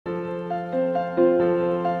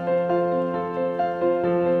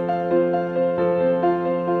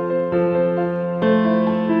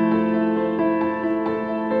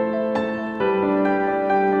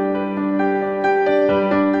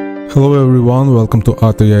everyone, welcome to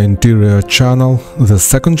AutoYA Interior channel. The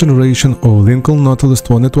second generation of Lincoln Nautilus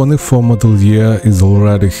 2024 model year is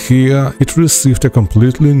already here. It received a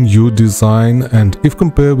completely new design, and if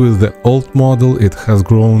compared with the old model, it has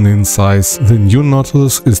grown in size. The new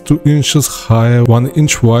Nautilus is 2 inches higher, 1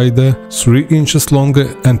 inch wider, 3 inches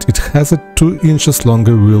longer, and it has a 2 inches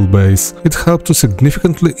longer wheelbase. It helped to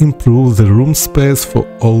significantly improve the room space for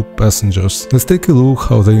all passengers. Let's take a look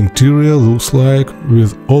how the interior looks like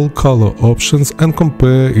with all color options and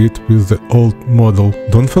compare it with the old model.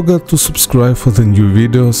 Don't forget to subscribe for the new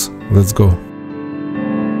videos. Let's go.